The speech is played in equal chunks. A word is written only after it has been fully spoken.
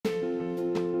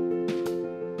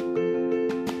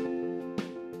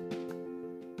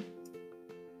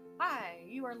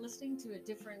listening to A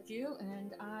Different View,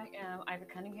 and I am Ivor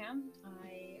Cunningham.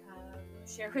 I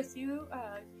share with you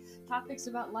topics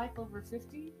about life over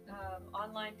 50,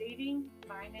 online dating,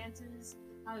 finances,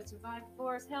 how to survive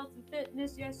divorce, health and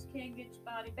fitness. Yes, you can get your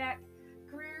body back,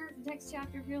 career, the next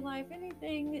chapter of your life,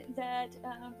 anything that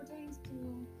pertains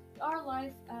to our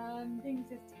life being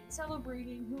 50,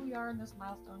 celebrating who we are in this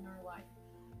milestone in our life.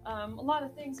 A lot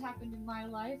of things happened in my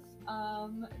life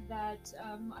that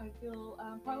I feel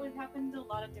probably happened in a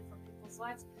lot of different people's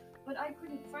lives, but I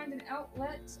couldn't find an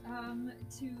outlet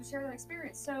to share that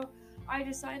experience. So I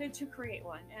decided to create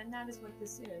one, and that is what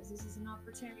this is. This is an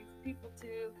opportunity for people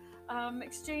to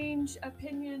exchange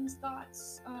opinions,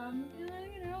 thoughts.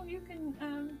 You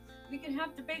can we can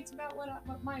have debates about what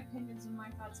my opinions and my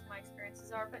thoughts and my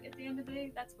experiences are, but at the end of the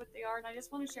day, that's what they are, and I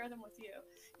just want to share them with you.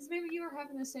 Because maybe you are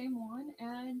having the same one,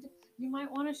 and you might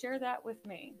want to share that with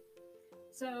me.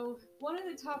 So one of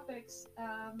the topics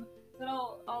that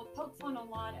I'll poke fun a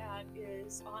lot at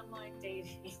is online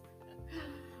dating.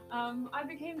 I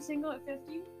became single at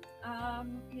 50.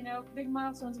 Big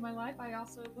milestones in my life. I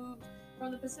also moved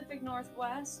from the Pacific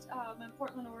Northwest in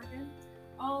Portland, Oregon,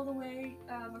 all the way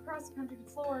across the country to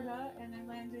Florida, and I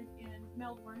landed in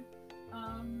Melbourne.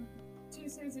 Two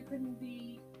cities that couldn't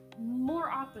be more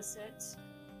opposite.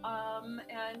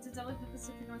 And since I lived in the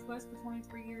Pacific Northwest for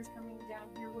 23 years, coming down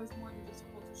here was more than just a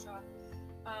culture shock.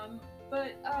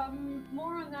 But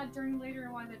more on that during later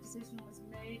and why that decision was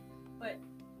made. But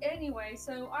anyway,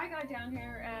 so I got down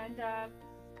here and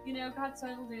got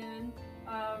settled in.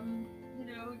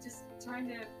 Just trying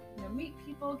to meet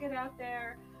people, get out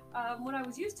there. What I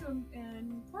was used to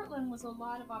in Portland was a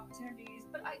lot of opportunities,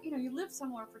 but you live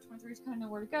somewhere for 23 years, kind of know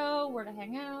where to go, where to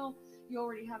hang out. You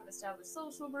already have an established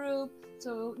social group,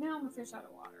 so now I'm a fish out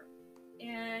of water.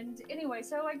 And anyway,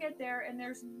 so I get there, and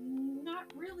there's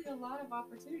not really a lot of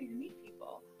opportunity to meet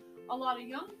people. A lot of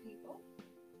young people,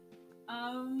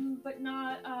 but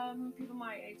not people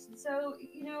my age. And so,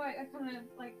 I kind of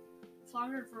like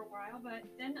floundered for a while, but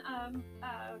then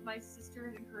my sister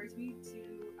had encouraged me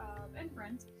to, and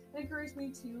friends, had encouraged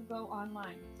me to go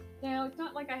online. Now, it's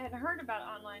not like I hadn't heard about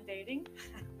online dating.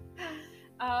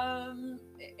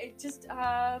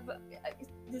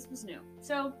 This was new.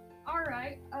 So, all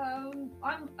right,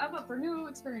 I'm up for new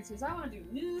experiences. I want to do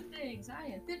new things. I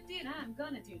am 50 and I'm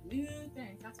gonna do new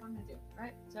things. That's what I'm gonna do,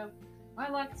 right? So, my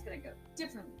life is gonna go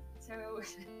differently. So,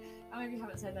 I maybe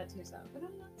haven't said that to yourself, but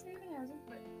I'm not saying it hasn't.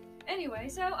 But anyway,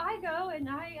 so I go and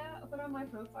I put on my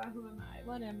profile. Who am I?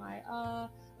 What am I?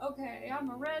 Okay,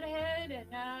 I'm a redhead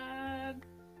and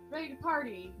ready to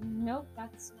party. Nope,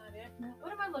 that's not it. No.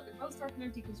 What am I looking for? Starting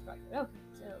and deconstructed. Okay,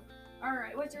 so, all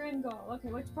right, what's your end goal? Okay,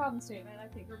 what's your problem statement? I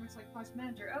think very much like project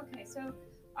manager. Okay, so,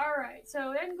 all right,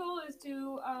 so end goal is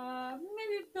to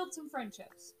maybe build some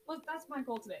friendships. Well, that's my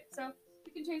goal today. So,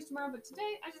 you can change tomorrow, but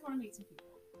today I just want to meet some people.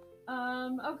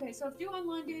 Okay, so if you do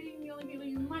online dating, the only people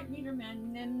you might meet are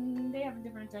men, and they have a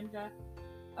different agenda.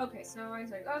 Okay, so I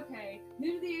was like, okay,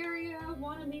 new to the area,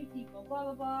 want to meet people,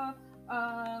 blah, blah,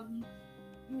 blah,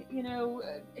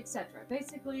 etc.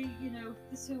 Basically,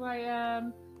 this is who I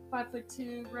am,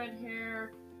 5'2", red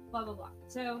hair, blah, blah, blah.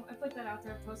 So I put that out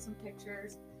there, post some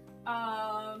pictures,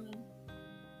 and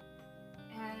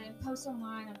post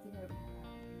online. I'm thinking,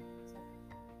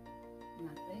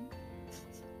 nothing.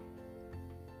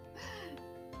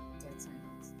 Dead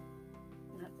silence.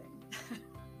 Nothing.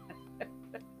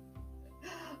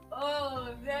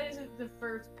 Oh, that isn't the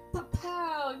first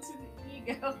pow to the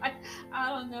ego. I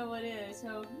don't know what is.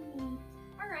 So,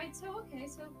 alright, so okay,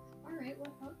 so, alright,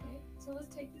 well, okay. So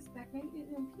let's take this back. Maybe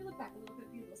peel it back a little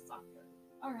bit, be a little softer.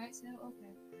 Alright, so,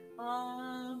 okay.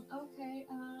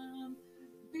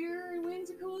 Beer and wings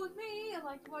are cool with me. I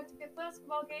like to watch a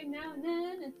basketball game now and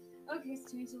then. And, okay,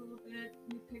 it's changed a little bit.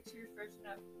 New pictures, freshen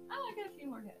up. Oh, I got a few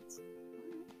more hits.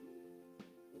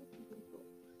 Cool.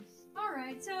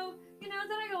 Alright, so, then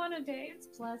I go on a date. It's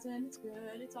pleasant, it's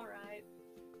good, it's alright.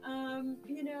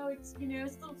 It's a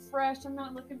little fresh. I'm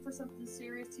not looking for something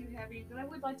serious, too heavy, but I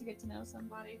would like to get to know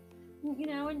somebody.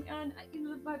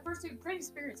 My first great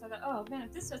experience, I thought, oh man,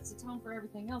 if this sets the tone for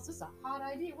everything else, this is a hot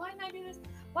idea. Why didn't I do this?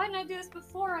 Why didn't I do this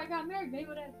before I got married? Maybe I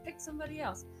would have picked somebody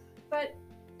else. But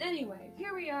anyway,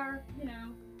 here we are,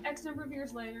 X number of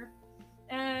years later,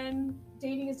 and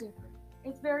dating is different.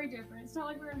 It's very different. It's not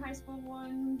like we were in high school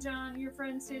one, John, your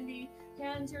friend Cindy,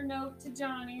 hands your note to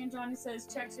Johnny, and Johnny says,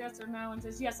 checks yes or no, and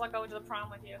says, yes, I'll go to the prom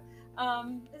with you.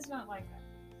 It's not like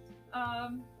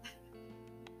that.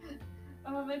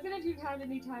 Even if you've had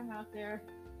any time out there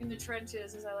in the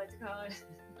trenches, as I like to call it,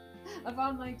 of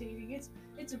online dating,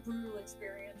 it's a brutal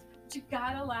experience. But you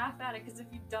gotta laugh at it, because if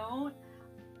you don't,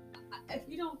 if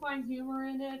you don't find humor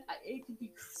in it, it could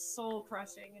be soul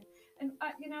crushing. And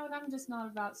I'm just not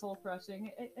about soul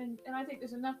crushing. And I think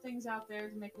there's enough things out there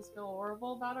to make us feel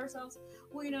horrible about ourselves.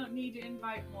 We don't need to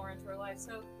invite more into our life.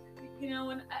 So,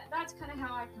 and that's kind of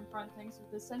how I confront things,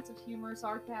 with a sense of humor,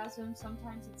 sarcasm.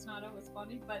 Sometimes it's not always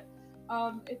funny, but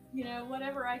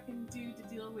whatever I can do to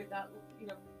deal with that,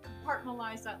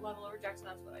 compartmentalize that level of rejection,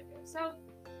 that's what I do. So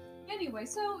anyway,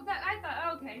 so that I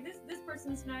thought, okay, this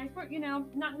person's nice, but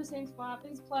not in the same spot.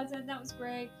 He's pleasant. That was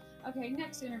great. Okay,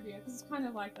 next interview, because it's kind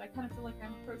of like that. I kind of feel like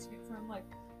I'm approaching it from like,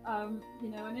 an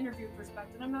interview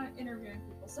perspective. I'm not interviewing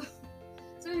people, so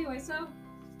anyway, so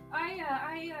I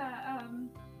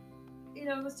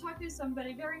was talking to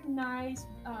somebody very nice,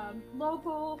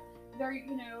 local, very,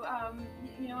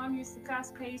 I'm used to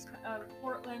fast-paced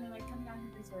Portland, and I come down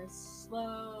here, it's very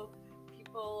slow.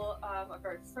 People are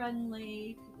very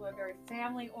friendly. People are very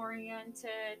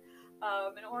family-oriented.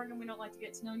 In Oregon, we don't like to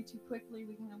get to know you too quickly.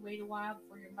 We kind of wait a while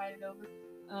before you're invited over.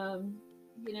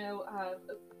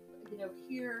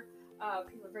 Here,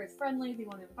 people are very friendly. They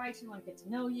want to invite you. They want to get to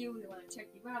know you. They want to check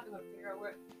you out. They want to figure out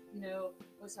what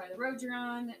side of the road you're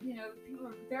on. People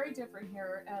are very different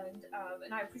here,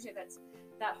 and I appreciate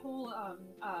that whole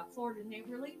Florida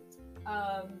neighborly.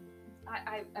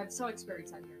 I'm so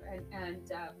experienced out here,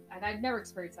 and I've never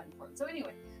experienced that in Portland. So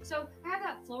anyway, so I have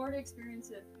that Florida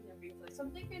experience of being place. So I'm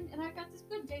thinking, and I've got this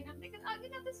good date, and I'm thinking,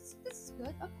 this is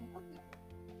good. Okay.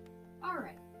 All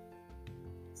right.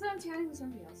 So I'm chatting with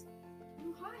somebody else.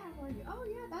 Oh, hi, how are you? Oh,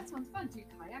 yeah, that sounds fun. Do you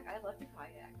kayak? I love to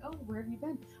kayak. Oh, where have you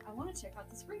been? I want to check out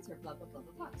the springs here, blah, blah, blah,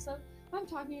 blah, blah. So I'm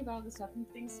talking about all this stuff, and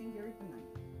things seem very benign,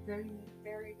 very,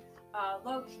 very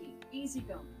low-key,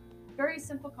 easygoing. Very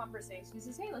simple conversation. He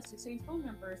says, hey, let's exchange phone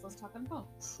numbers. Let's talk on the phone.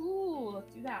 Cool,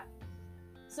 let's do that.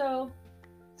 So,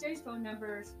 exchange phone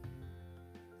numbers.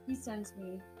 He sends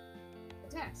me a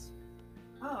text.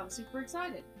 Oh, I'm super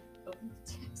excited. Open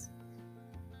the text.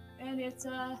 And it's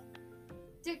a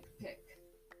dick pic.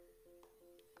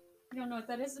 You don't know what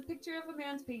that is? A picture of a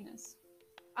man's penis.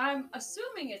 I'm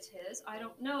assuming it's his. I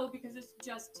don't know, because it's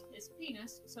just his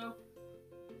penis. So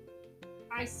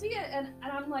I see it, and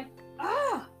I'm like,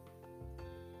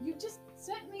 you just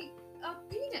sent me a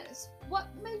penis.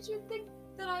 What made you think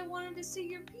that I wanted to see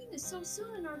your penis so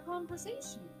soon in our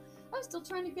conversation? I was still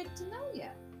trying to get to know you.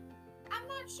 I'm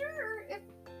not sure if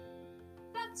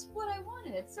that's what I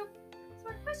wanted. So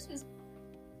my question is,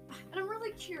 and I'm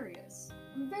really curious,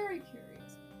 I'm very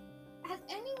curious, has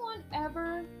anyone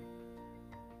ever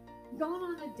gone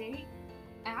on a date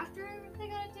after they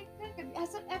got a dick pic?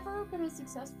 Has it ever been a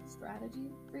successful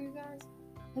strategy for you guys?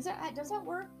 Does that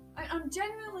work? I'm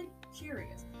genuinely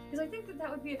curious, because I think that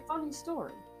would be a funny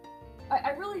story.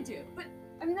 I really do. But,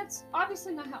 I mean, that's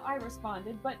obviously not how I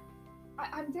responded, but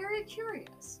I'm very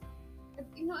curious.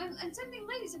 And same thing,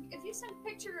 ladies, if you send a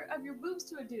picture of your boobs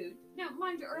to a dude, now,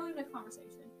 mind you, early in the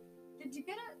conversation, did you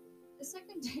get a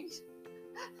second date?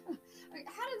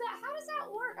 How does that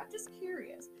work? I'm just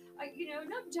curious.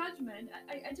 No judgment.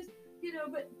 I just,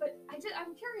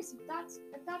 I'm curious if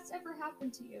that's ever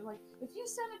happened to you. Like, if you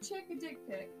sent a chick a dick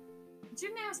pic, she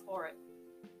didn't ask for it.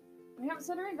 You haven't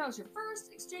sent her anything. That was your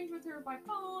first exchange with her by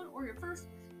phone, or your first,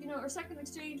 or second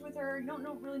exchange with her. You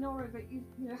don't really know her, but you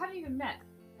haven't even met,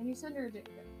 and you send her a dick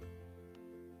pic.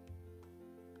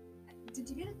 Did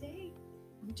you get a date?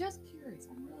 I'm just curious.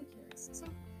 I'm really curious. So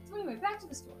anyway, back to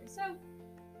the story. So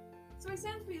he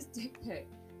sends me his dick pic,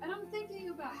 and I'm thinking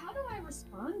about, how do I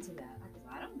respond to that? Because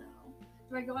I don't know.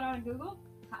 Do I go out and Google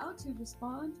how to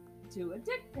respond to a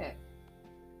dick pic?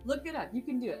 Look it up. You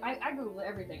can do it. I Google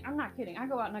everything. I'm not kidding. I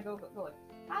go out and I go like,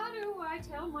 how do I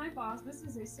tell my boss this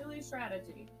is a silly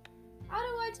strategy? How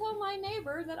do I tell my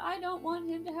neighbor that I don't want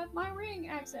him to have my ring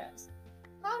access?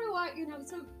 How do I,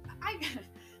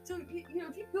 so if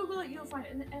you Google it, you'll find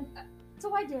it. And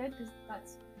so I did, because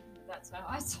that's how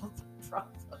I solve the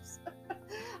problems.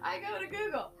 I go to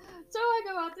Google. So I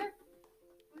go out there.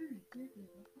 All right, dear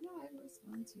Google, how do I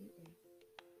respond to a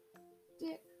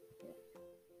dick pic?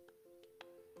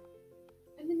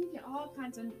 And then you get all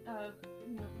kinds of,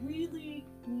 really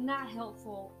not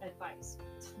helpful advice.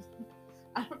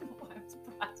 I don't know why I'm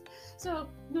surprised. So,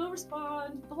 no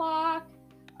respond, block,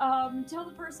 tell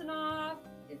the person off,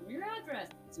 give them your address.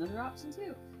 It's another option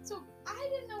too. So I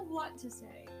didn't know what to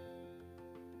say.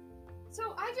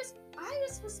 So I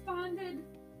just responded,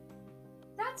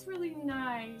 that's really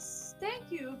nice,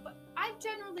 thank you, but I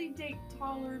generally date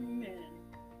taller men.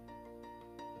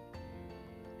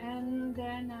 And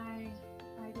then I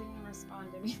didn't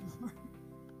respond anymore.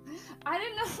 I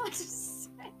didn't know what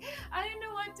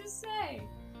to say.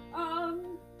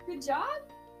 Good job?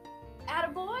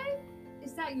 Attaboy?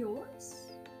 Is that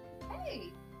yours?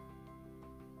 Hey,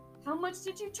 How much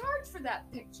did you charge for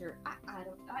that picture?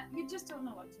 You just don't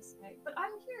know what to say. But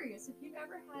I'm curious if you've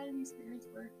ever had an experience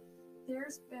where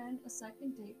there's been a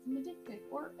second date from a dick pic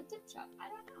or a tip shot. I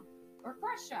don't know. Or a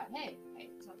crotch shot. Hey,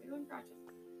 something doing crotches.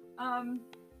 I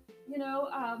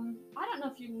don't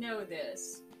know if you know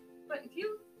this, but if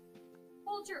you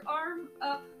hold your arm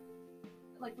up,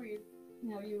 like where you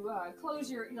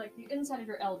close your, like the inside of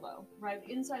your elbow, right?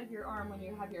 The inside of your arm when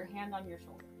you have your hand on your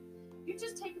shoulder. You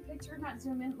just take a picture and not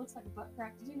zoom in, it looks like a butt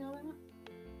crack. Did you know that?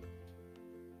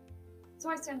 So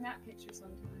I send that picture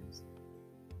sometimes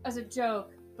as a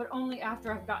joke, but only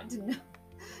after I've gotten to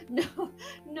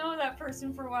know that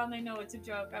person for a while and they know it's a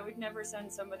joke. I would never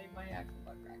send somebody my actual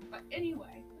butt crack. But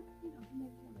anyway,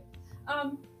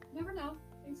 never know.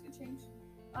 Things could change.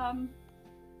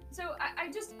 So I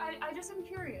just am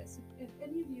curious if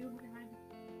any of you have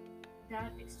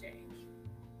had that exchange.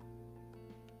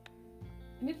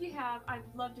 And if you have, I'd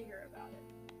love to hear about it.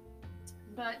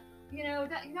 But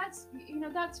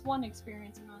that's one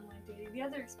experience in online dating. The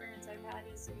other experience I've had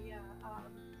is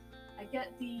I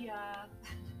get the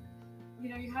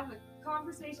you have a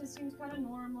conversation, seems kind of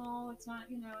normal. It's not,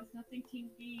 it's nothing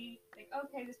kinky. Think,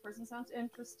 okay, this person sounds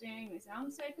interesting. They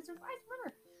sound safe. Because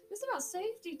remember, this is about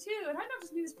safety too. And I don't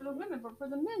just mean this for the women, but for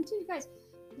the men too. You guys,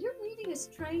 you're meeting a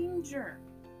stranger.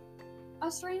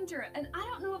 And I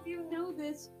don't know if you know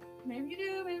this. Maybe you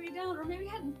do, maybe you don't, or maybe you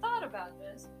hadn't thought about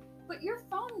this. But your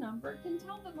phone number can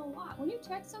tell them a lot. When you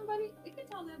text somebody, it can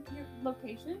tell them your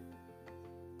location.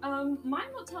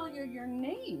 Mine will tell you your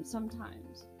name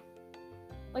sometimes.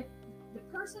 Like the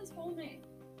person's whole name.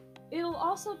 It'll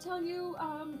also tell you,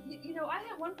 I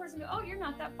had one person go, oh, you're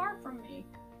not that far from me.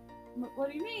 What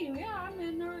do you mean? Yeah, I'm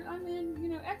in,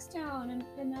 X town. And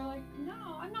they're like,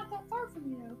 no, I'm not that far from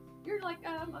you. You're like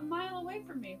a mile away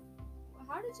from me.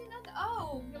 How did you know that?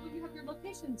 Oh, you have your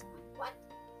locations on. What?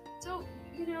 So,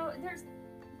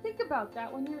 think about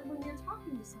that when you're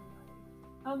talking to somebody.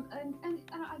 And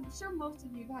I'm sure most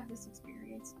of you have had this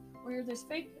experience where there's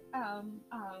fake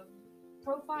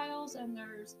profiles and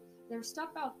there's stuff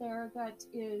out there that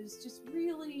is just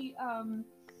really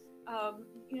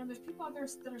there's people out there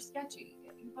that are sketchy,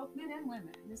 both men and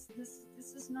women. This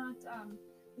is not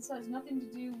this has nothing to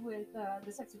do with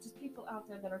the sex. It's just people out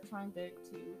there that are trying to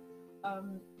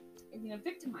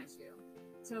victimize you.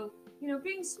 So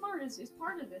being smart is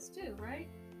part of this too, right?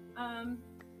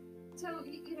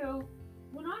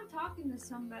 When I'm talking to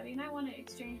somebody and I want to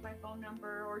exchange my phone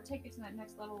number or take it to that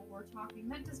next level we're talking,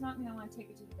 that does not mean I want to take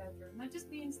it to the bedroom. That just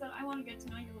means that I want to get to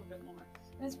know you a little bit more.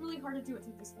 And it's really hard to do it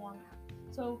through this format.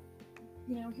 So,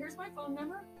 here's my phone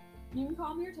number. You can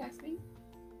call me or text me.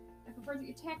 I prefer that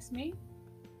you text me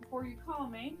before you call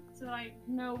me so that I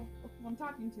know who I'm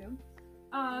talking to.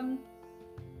 And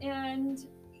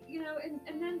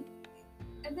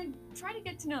then try to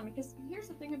get to know me, because here's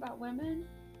the thing about women.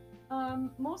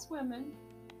 Most women,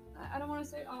 I don't want to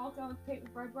say all, don't paint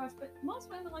with broad brush, but most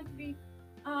women like to be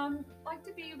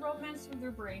romanced through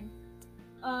their brain.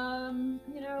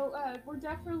 We're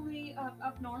definitely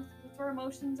up north. That's where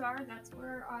emotions are. That's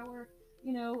where our,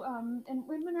 and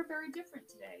women are very different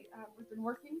today. We've been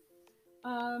working,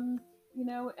 and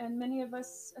many of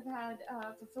us have had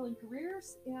fulfilling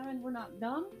careers, and we're not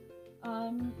dumb.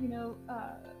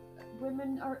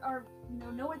 Women are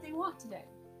know what they want today.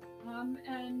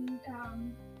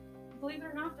 Believe it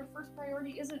or not, their first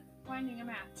priority isn't finding a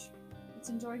match. It's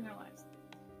enjoying their lives.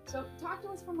 So talk to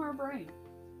us from our brain.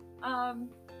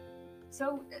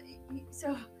 So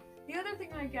the other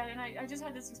thing I get, and I just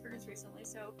had this experience recently.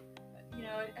 So,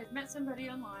 I met somebody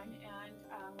online and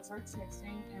we started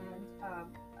texting, and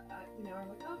I'm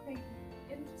like, okay,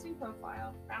 interesting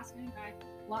profile, fascinating guy,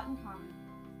 a lot in common.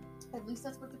 At least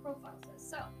that's what the profile says.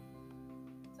 So,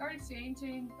 start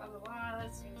exchanging, blah blah blah.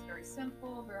 That seems very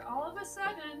simple. All of a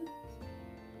sudden,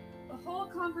 the whole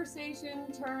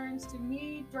conversation turns to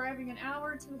me driving an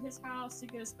hour to his house to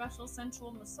get a special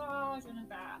sensual massage and a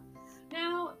bath.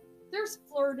 Now, there's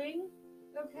flirting,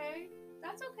 okay?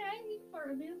 That's okay. You can flirt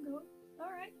with me. I'm good. All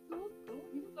right, cool.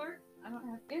 You can flirt. I don't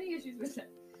have any issues with it.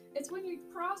 It's when you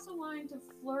cross the line to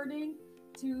flirting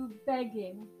to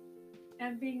begging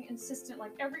and being insistent.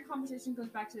 Like every conversation goes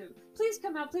back to, please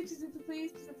come out, please.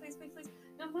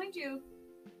 Now, mind you,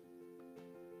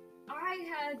 I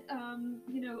had,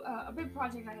 a big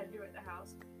project I had to do at the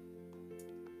house,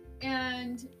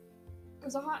 and it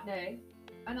was a hot day,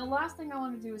 and the last thing I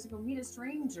wanted to do was to go meet a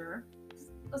stranger.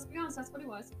 Let's be honest, that's what it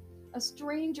was. A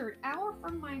stranger an hour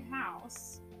from my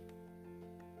house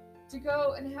to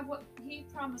go and have what he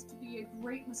promised to be a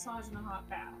great massage and a hot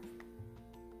bath.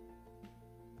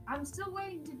 I'm still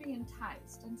waiting to be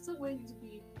enticed. I'm still waiting to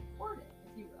be courted,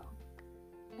 if you will.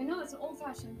 I know it's an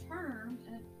old-fashioned term,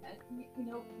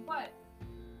 but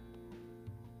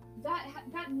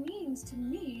that means to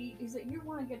me is that you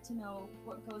want to get to know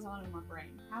what goes on in my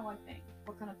brain, how I think,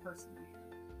 what kind of person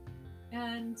I am,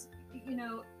 and you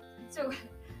know, so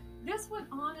this went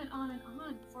on and on and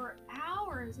on for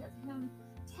hours of him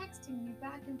texting me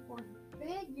back and forth,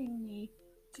 begging me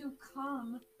to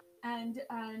come and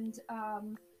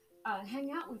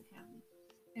hang out with him,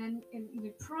 and he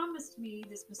promised me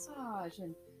this massage,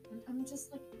 and I'm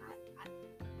just like,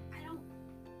 I don't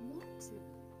want to.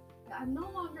 I'm no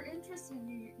longer interested in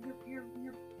you.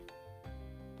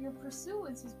 Your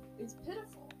pursuance is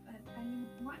pitiful, and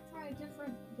you might try a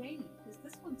different game because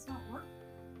this one's not working.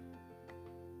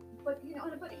 But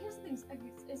but here's the thing: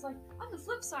 it's like on the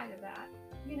flip side of that,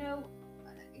 you know,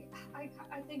 I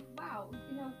think, wow,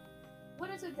 what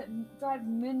is it that drives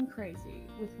men crazy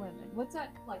with women? What's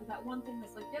that like? That one thing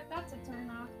that's like, yep, that's a turn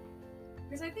off.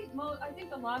 Because I think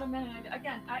a lot of men, and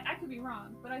again, I could be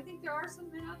wrong, but I think there are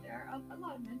some men out there, a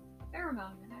lot of men, a fair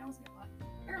amount of men, I don't say a lot,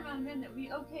 a fair amount of men that would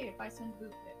be okay if I send a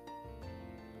boob pic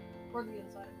or the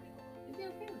inside of my elbow. They'd be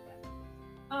okay with that.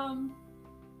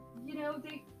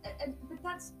 But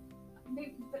that's,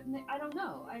 I don't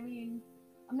know. I mean,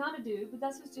 I'm not a dude, but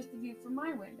that's just the view from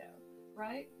my window,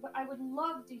 right? But I would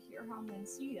love to hear how men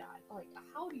see that. Like,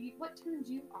 what turns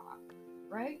you off,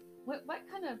 right? What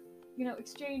kind of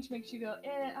exchange makes you go,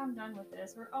 I'm done with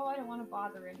this, or oh, I don't want to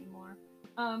bother anymore.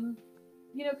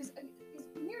 Because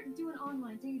when you're doing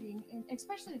online dating, and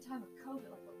especially in the time of COVID,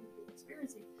 like what we've been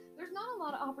experiencing, there's not a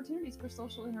lot of opportunities for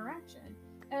social interaction.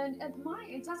 And at my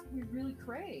age, that's what we really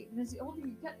crave. And as the older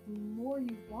you get, the more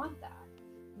you want that.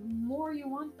 The more you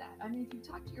want that. I mean, if you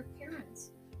talk to your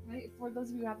parents, right, for those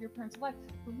of you who have your parents alive,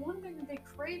 the one thing that they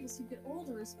crave as you get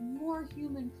older is more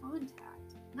human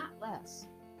contact, not less.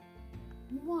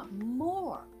 You want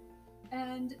more.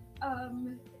 And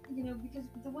because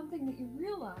the one thing that you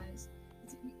realize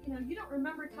is, you don't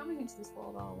remember coming into this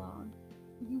world all alone.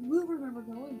 You will remember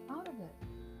going out of it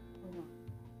alone.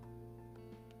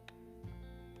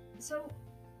 So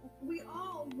we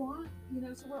all want,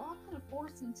 so we're all kind of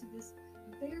forced into this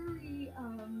very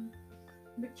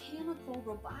mechanical,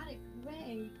 robotic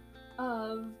way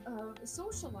of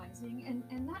socializing,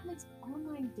 and that makes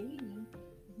online dating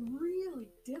really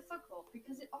difficult,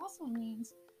 because it also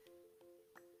means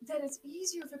that it's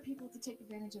easier for people to take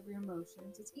advantage of your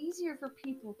emotions. It's easier for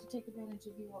people to take advantage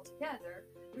of you altogether.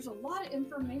 There's a lot of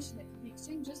information that can be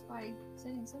exchanged just by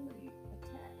sending somebody a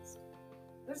text.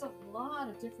 There's a lot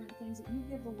of different things that you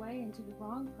give away into the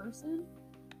wrong person.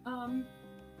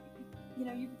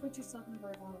 You can put yourself in a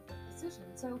very vulnerable position.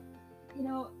 So,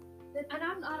 and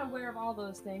I'm not aware of all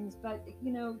those things, but the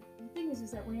thing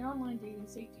is that when you're online dating,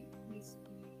 safety needs to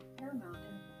be paramount.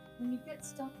 And when you get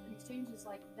stuff in exchanges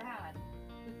like that,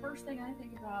 the first thing I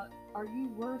think about, are you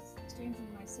worth exchanging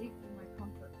my safety and my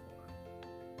comfort for?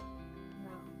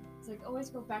 No. It's like, always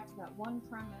go back to that one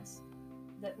premise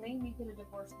that made me get a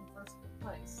divorce in the first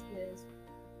place, is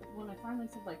when I finally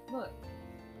said, like, look,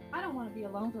 I don't want to be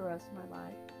alone for the rest of my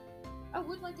life. I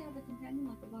would like to have a companion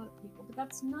like a lot of people, but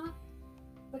that's not,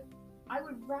 but I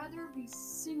would rather be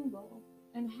single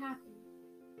and happy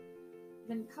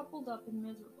than coupled up and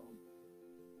miserable.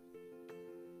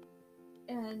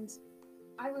 And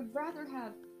I would rather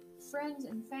have friends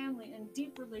and family and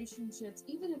deep relationships,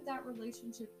 even if that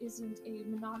relationship isn't a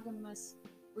monogamous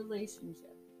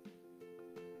relationship.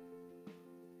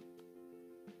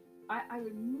 I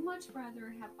would much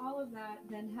rather have all of that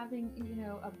than having,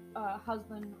 a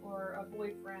husband or a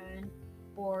boyfriend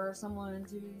or someone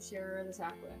to share this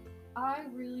app with. I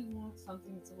really want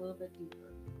something that's a little bit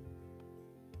deeper.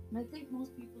 And I think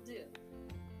most people do.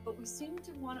 But we seem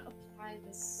to want to apply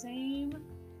the same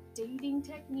dating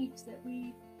techniques that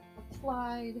we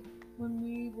applied when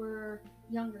we were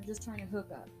younger, just trying to hook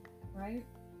up, right?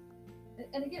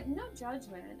 And again, no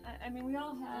judgment. I mean, we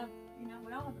all have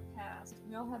a past.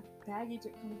 We all have baggage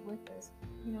that comes with us.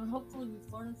 Hopefully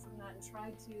we've learned from that and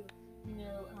tried to,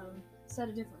 set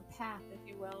a different path, if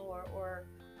you will, or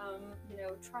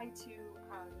try to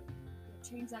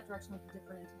change that direction with a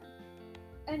different intent.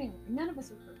 Anyway, none of us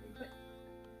are perfect, but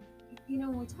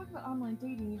when we talk about online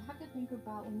dating, you have to think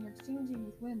about, when you're exchanging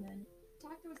with women,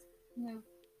 talk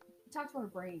to our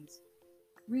brains.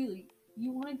 Really,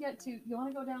 you want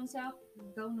to go down south,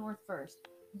 go north first.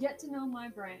 Get to know my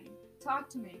brain. Talk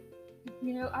to me.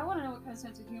 I want to know what kind of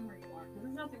sense of humor you are, because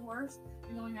there's nothing worse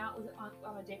than going out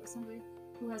on a date with somebody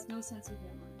who has no sense of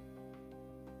humor.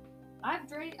 I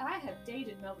have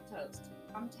dated milk toast.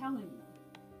 I'm telling you,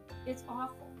 it's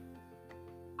awful.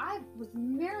 I was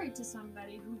married to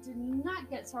somebody who did not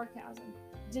get sarcasm,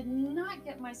 did not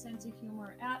get my sense of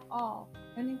humor at all,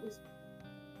 and it was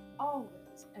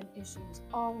always an issue. It was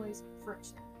always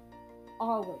friction.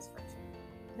 Always friction.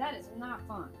 That is not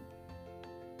fun.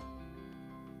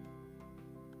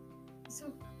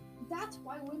 So that's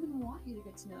why women want you to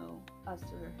get to know us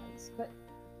through their heads. But,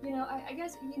 I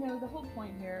guess, the whole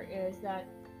point here is that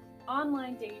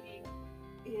online dating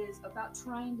is about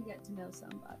trying to get to know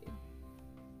somebody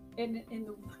in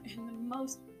the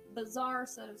most bizarre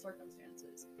set of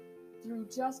circumstances through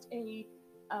just a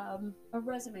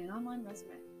resume, an online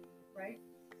resume, right?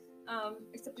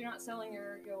 Except you're not selling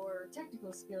your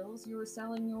technical skills, you're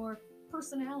selling your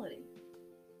personality,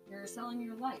 you're selling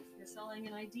your life, you're selling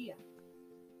an idea.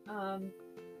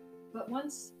 But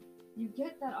once you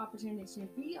get that opportunity to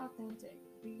be authentic,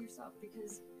 be yourself,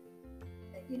 because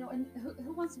and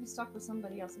who wants to be stuck with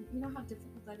somebody else? And you know how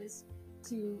difficult that is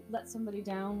to let somebody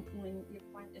down when you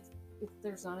find if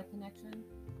there's not a connection.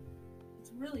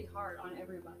 It's really hard on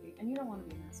everybody, and you don't want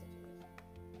to be in that situation.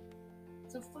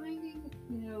 So finding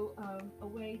a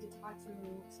way to talk to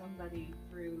somebody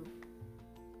through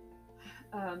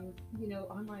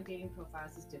online dating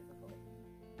profiles is difficult,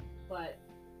 but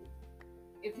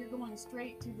if you're going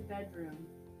straight to the bedroom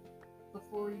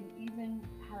before you even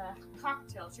had a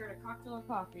cocktail, shared a cocktail or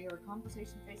coffee, or a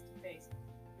conversation face to face,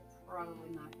 you're probably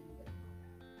not going to get it.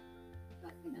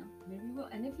 But maybe you will.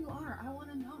 And if you are, I want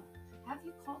to know: have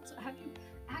you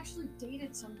actually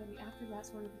dated somebody after that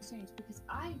sort of exchange? Because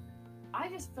I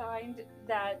just find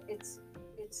that it's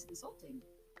insulting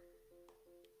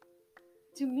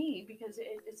to me, because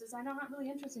it says I'm not really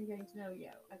interested in getting to know you.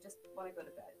 I just want to go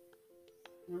to bed.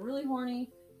 I'm really horny,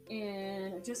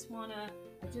 and I just wanna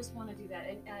do that.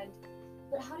 And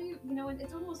but how do you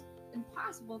it's almost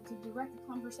impossible to direct the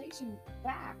conversation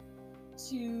back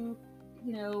to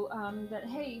that,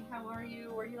 hey, how are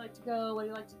you? Where do you like to go? What do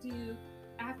you like to do?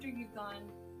 After you've gone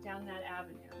down that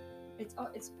avenue, it's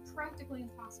practically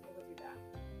impossible to do that.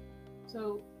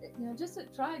 So just to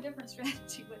try a different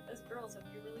strategy with us girls if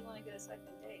you really want to get a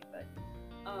second date. But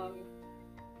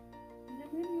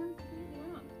maybe I'm completely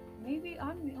wrong. Maybe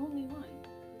I'm the only one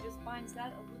who just finds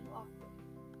that a little awkward.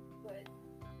 But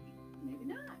maybe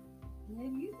not.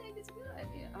 Maybe you think it's a good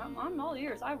idea. I'm all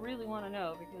ears. I really want to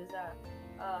know, because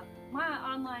my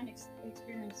online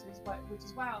experiences, which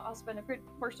is why I'll spend a good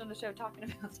portion of the show talking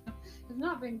about them, have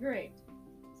not been great.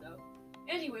 So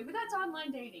anyway, but that's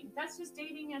online dating. That's just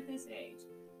dating at this age.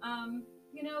 The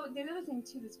other thing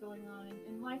too that's going on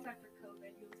in life after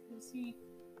COVID, you'll see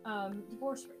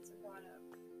divorce rates have gone up.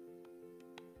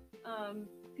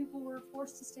 People were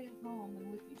forced to stay at home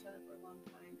and with each other for a long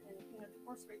time, and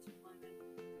divorce rates are climbing.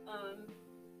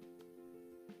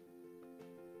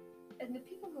 And the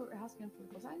people who are asking for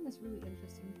divorce, I think that's really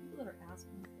interesting. The people that are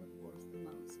asking for divorce the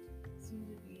most seem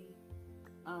to be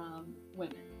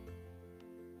women.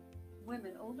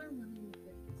 Older women in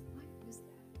their 50s. Why is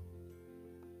that?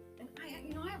 And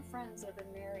I have friends that have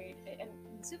been married, and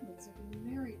siblings have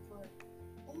been married for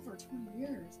over 20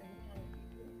 years,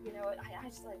 and I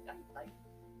just like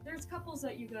there's couples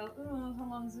that you go, oh, how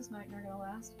long is this nightmare gonna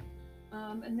last?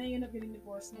 And they end up getting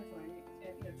divorced in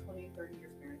their 20, 20, 30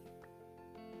 years marriage.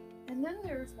 And then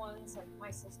there's ones like my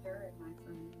sister and my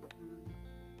friend.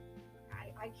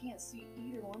 I can't see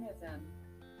either one of them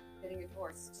getting a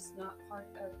divorce. It's just not part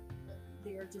of.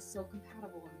 They are just so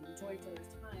compatible and enjoy each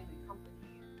other's time and company.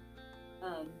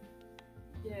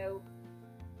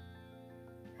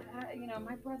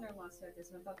 My brother-in-law said this,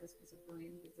 and I thought this was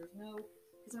brilliant, because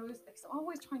I'm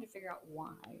always trying to figure out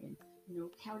why, and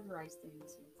categorize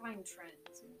things, and find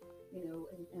trends,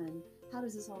 and how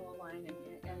does this all align,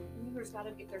 and there's got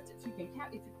to be if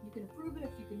you can prove it,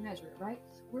 if you can measure it, right?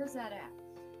 Where's that at?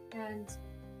 And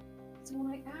so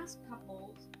when I ask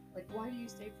couples, like, why do you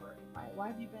stay for it? Why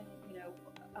have you been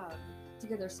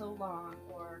together so long?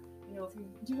 Or if you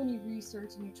do any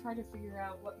research and you try to figure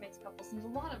out what makes couples, there's a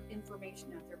lot of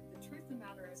information out there, but the truth of the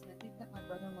matter is, and I think that my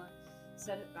brother-in-law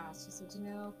said it best, he said,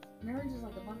 marriage is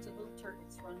like a bunch of little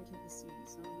turtles running to the sea,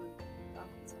 some going up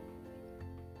and some going,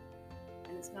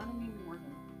 and it's not any more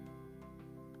than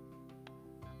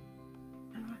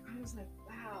that. And I was like,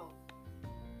 wow.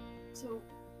 So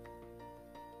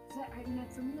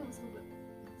for me that was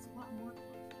a lot more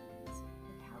questions.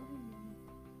 Like, how do you,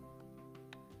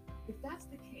 if that's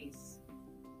the case,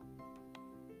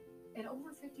 and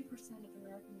over 50% of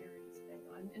American marriages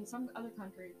fail, and in some other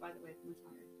countries, by the way, it's much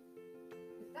higher.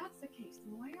 If that's the case,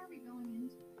 then why are we going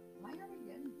into it? Why are we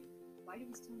getting here? Why do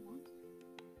we still want to?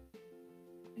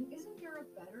 And isn't there a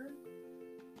better?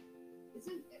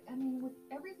 With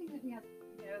everything that we have,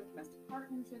 domestic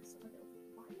partnerships, stuff like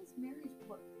that, why is is marriage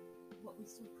what we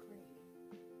still crave?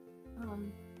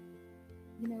 And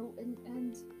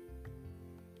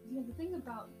the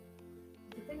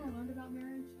thing I learned about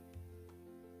marriage,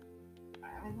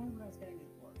 I learned when I was getting a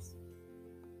divorce.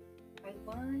 I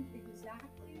learned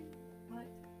exactly what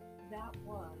that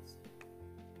was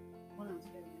when I was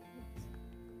getting a divorce.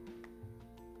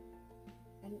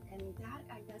 And that,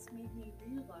 I guess, made me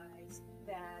realize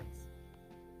that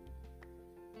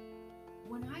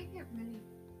when I get ready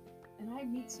and I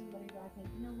meet somebody that I think,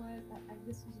 you know what,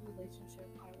 this is a relationship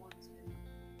I want to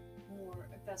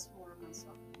invest more of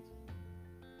myself into.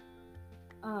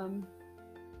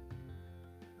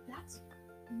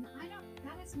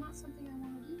 That is not something I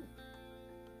want to do.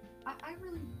 I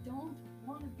really don't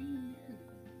want to be married.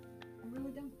 I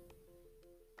really don't.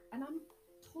 And I'm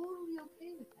totally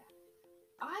okay with that.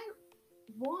 I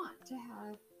want to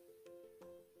have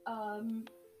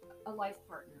a life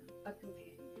partner, a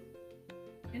companion,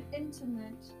 an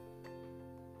intimate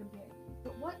companion.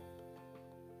 But what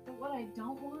I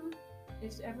don't want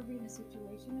is to ever be in a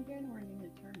situation again where I need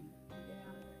an attorney to get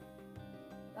out of there.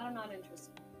 That I'm not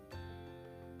interested in.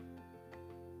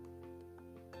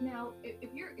 Now,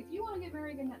 if you want to get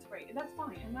married again, that's great. That's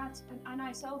fine, and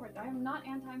I celebrate that. I am not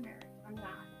anti-marriage. I'm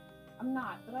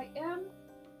not. But I am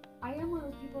one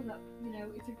of those people that,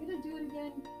 if you're gonna do it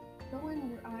again, go in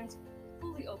with your eyes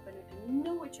fully open and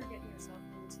know what you're getting yourself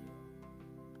into.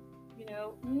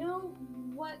 Know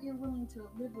what you're willing to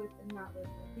live with and not live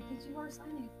with, because you are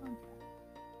signing a contract,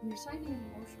 and you're signing it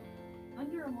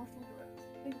under emotional duress.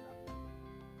 Think about that.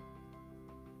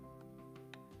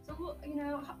 So,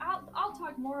 I'll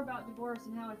talk more about divorce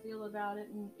and how I feel about it,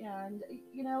 and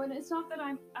it's not that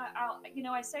I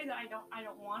say that I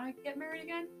don't want to get married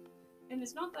again, and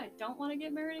it's not that I don't want to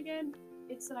get married again.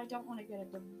 It's that I don't want to get a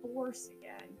divorce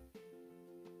again.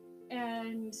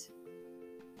 And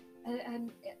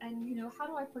how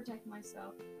do I protect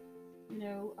myself?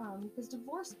 Because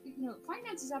divorce,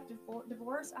 finances after a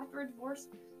divorce,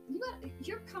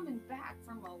 you're coming back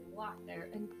from a lot there.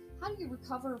 And how do you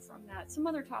recover from that? Some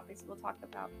other topics we'll talk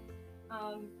about.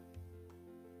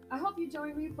 I hope you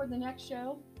join me for the next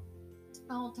show.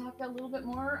 I'll talk a little bit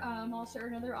more. I'll share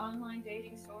another online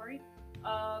dating story.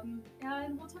 And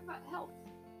we'll talk about health.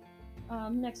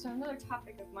 Next time, another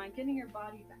topic of mine, getting your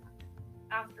body back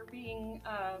after being,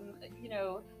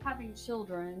 having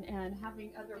children and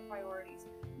having other priorities.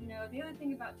 The other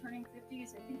thing about turning 50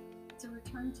 is I think it's a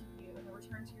return to you and a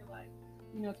return to your life.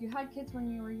 If you had kids when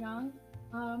you were young,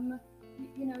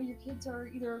 your kids are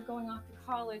either going off to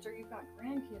college or you've got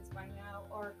grandkids by now,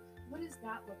 or what does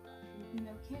that look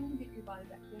like? Can you get your body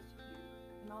back? Yes, you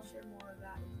can. And I'll share more of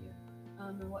that with you.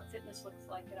 And what fitness looks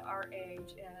like at our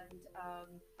age, and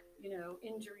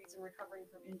injuries and recovering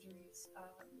from injuries.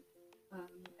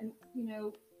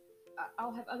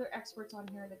 I'll have other experts on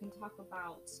here that can talk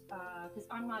about, because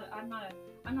I'm not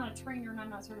a trainer and I'm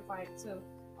not certified, so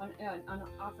on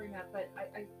offering that. But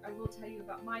I will tell you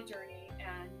about my journey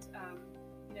and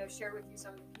share with you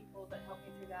some of the people that helped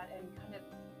me through that, and kind of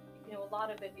a lot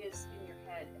of it is in your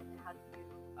head and how do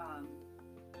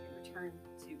you return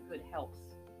to good health.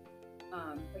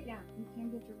 But yeah, you can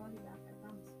get your body back, I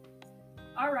promise.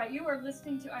 All right, you are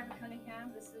listening to Ivor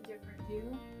Cunningham. This is A Different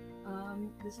View.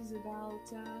 This is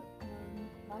about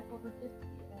life over 50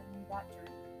 and that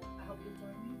journey. I hope you'll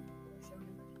join me for show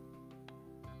number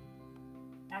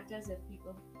 2. Act as if,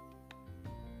 people.